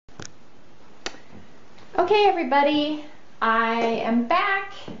Okay everybody, I am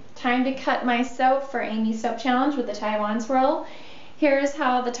back. Time to cut my soap for Amy's Soap Challenge with the Taiwan Swirl. Here's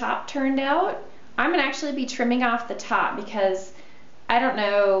how the top turned out. I'm going to actually be trimming off the top because, I don't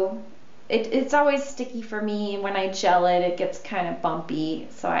know, it's always sticky for me. When I gel it, it gets kind of bumpy,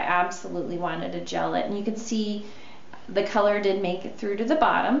 so I absolutely wanted to gel it. And you can see the color did make it through to the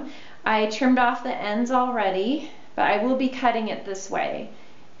bottom. I trimmed off the ends already, but I will be cutting it this way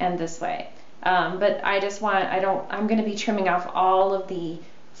and this way. But I'm going to be trimming off all of the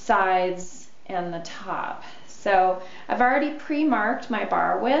sides and the top. So I've already pre-marked my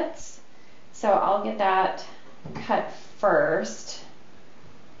bar widths, so I'll get that cut first,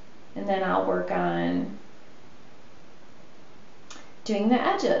 and then I'll work on doing the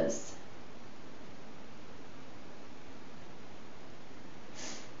edges.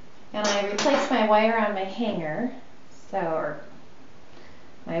 And I replaced my wire on my hanger, or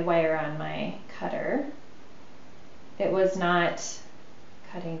my wire on my cutter. It was not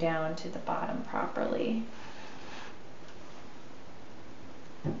cutting down to the bottom properly.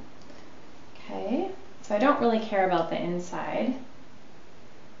 Okay, so I don't really care about the inside.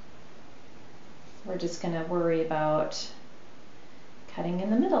 We're just going to worry about cutting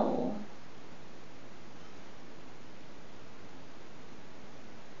in the middle.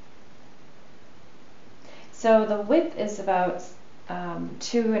 So the width is about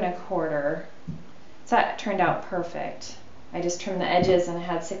 2 1/4. So that turned out perfect. I just trimmed the edges and I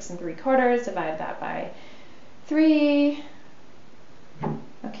had 6 3/4. Divide that by 3.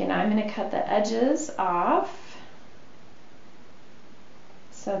 Okay, now I'm going to cut the edges off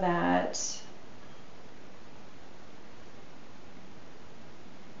so that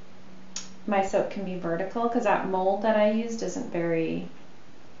my soap can be vertical, because that mold that I used isn't very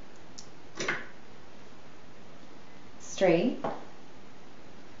straight.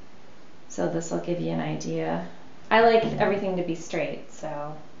 So this will give you an idea. I like everything to be straight,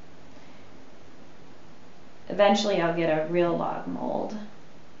 so eventually I'll get a real log mold.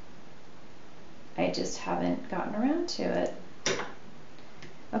 I just haven't gotten around to it.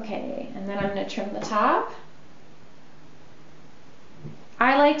 Okay, and then I'm going to trim the top.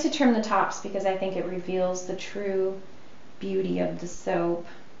 I like to trim the tops because I think it reveals the true beauty of the soap.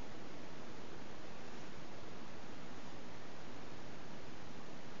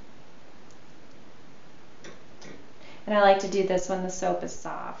 And I like to do this when the soap is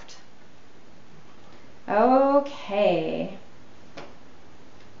soft. Okay.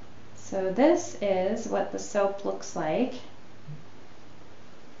 So this is what the soap looks like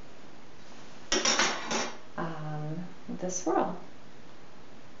with the swirl.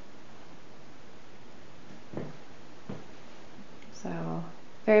 So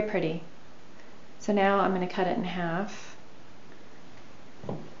very pretty. So now I'm going to cut it in half.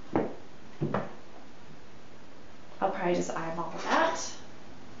 I'll probably just eyeball that.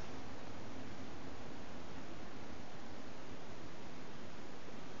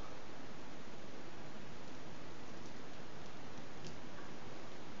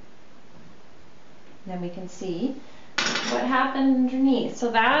 Then we can see what happened underneath. So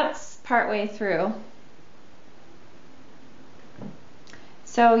that's partway through.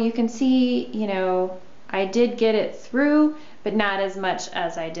 So you can see, you know, I did get it through, but not as much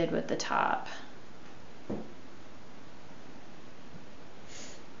as I did with the top.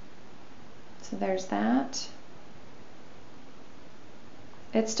 So there's that.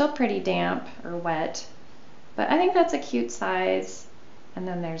 It's still pretty damp or wet, but I think that's a cute size. And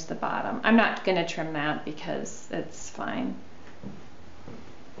then there's the bottom. I'm not going to trim that because it's fine.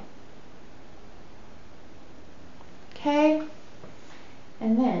 Okay,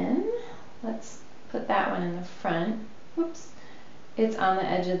 and then let's put that one in the front. Whoops, it's on the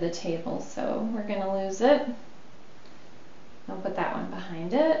edge of the table, so we're going to lose it. I'll put that one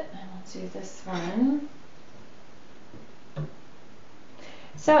behind it, and we'll do this one.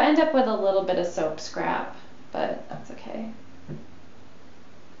 So I end up with a little bit of soap scrap, but that's okay.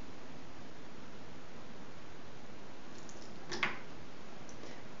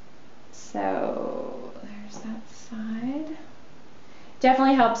 So there's that side.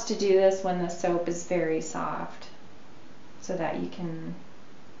 Definitely helps to do this when the soap is very soft, so that you can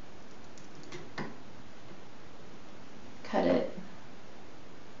cut it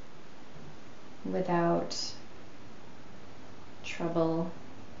without trouble.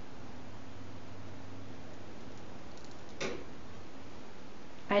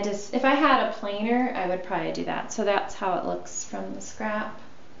 If I had a planer, I would probably do that. So that's how it looks from the scrap.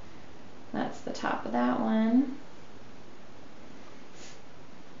 That's the top of that one.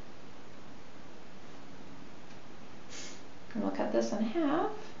 And we'll cut this in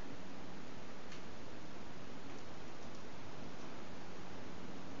half.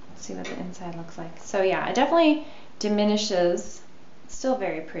 Let's see what the inside looks like. So yeah, it definitely diminishes. It's still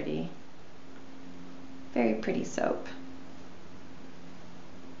very pretty. Very pretty soap.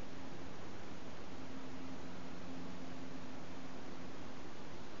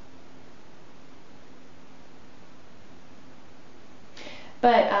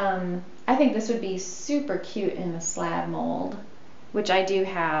 But I think this would be super cute in the slab mold, which I do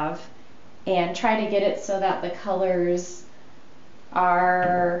have, and try to get it so that the colors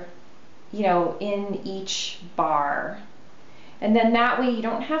are, you know, in each bar. And then that way you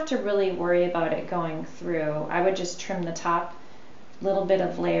don't have to really worry about it going through. I would just trim the top little bit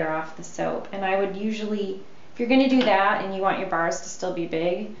of layer off the soap. And I would usually, if you're going to do that and you want your bars to still be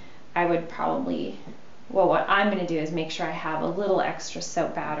big, I would probably, well, what I'm going to do is make sure I have a little extra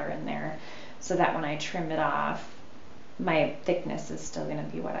soap batter in there so that when I trim it off, my thickness is still going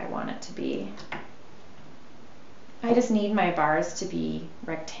to be what I want it to be. I just need my bars to be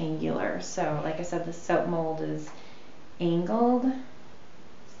rectangular. So like I said, the soap mold is angled.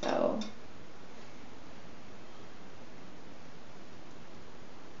 So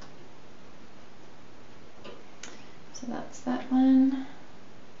that's that one.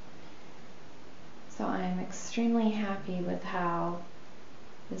 So I'm extremely happy with how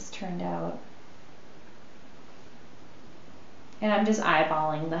this turned out. And I'm just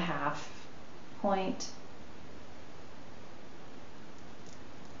eyeballing the half point.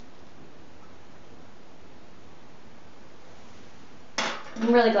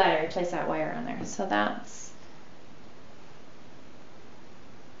 I'm really glad I replaced that wire on there. So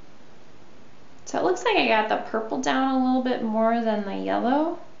it looks like I got the purple down a little bit more than the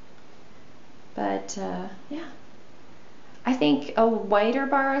yellow. But yeah, I think a whiter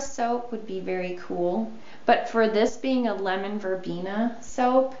bar of soap would be very cool. But for this being a lemon verbena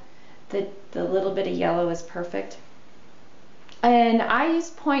soap, the little bit of yellow is perfect. And I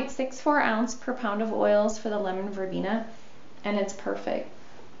use 0.64 ounce per pound of oils for the lemon verbena, and it's perfect.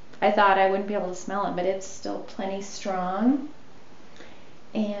 I thought I wouldn't be able to smell it, but it's still plenty strong.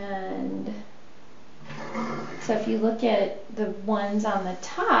 And so if you look at the ones on the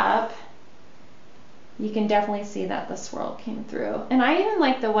top, you can definitely see that the swirl came through. And I even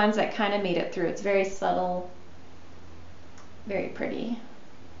like the ones that kind of made it through. It's very subtle, very pretty.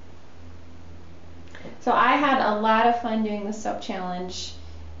 So I had a lot of fun doing the soap challenge,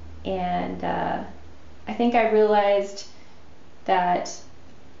 and I think I realized that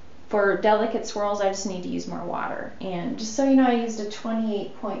for delicate swirls I just need to use more water. And just so you know, I used a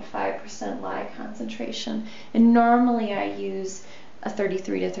 28.5% lye concentration, and normally I use a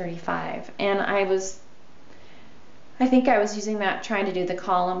 33 to 35, and I think I was using that trying to do the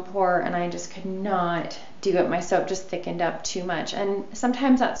column pour, and I just could not do it. My soap just thickened up too much, and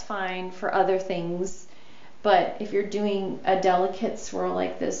sometimes that's fine for other things, but if you're doing a delicate swirl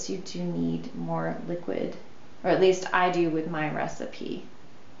like this, you do need more liquid, or at least I do with my recipe.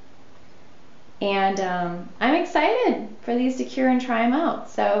 And I'm excited for these to cure and try them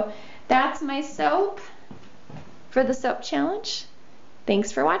out. So that's my soap for the soap challenge.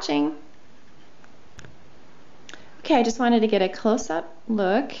 Thanks for watching. Okay, I just wanted to get a close-up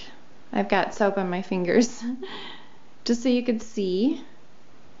look. I've got soap on my fingers just so you could see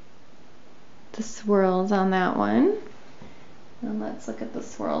the swirls on that one. And let's look at the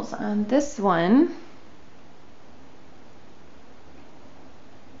swirls on this one.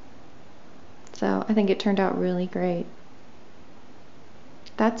 So I think it turned out really great.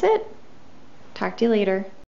 That's it. Talk to you later.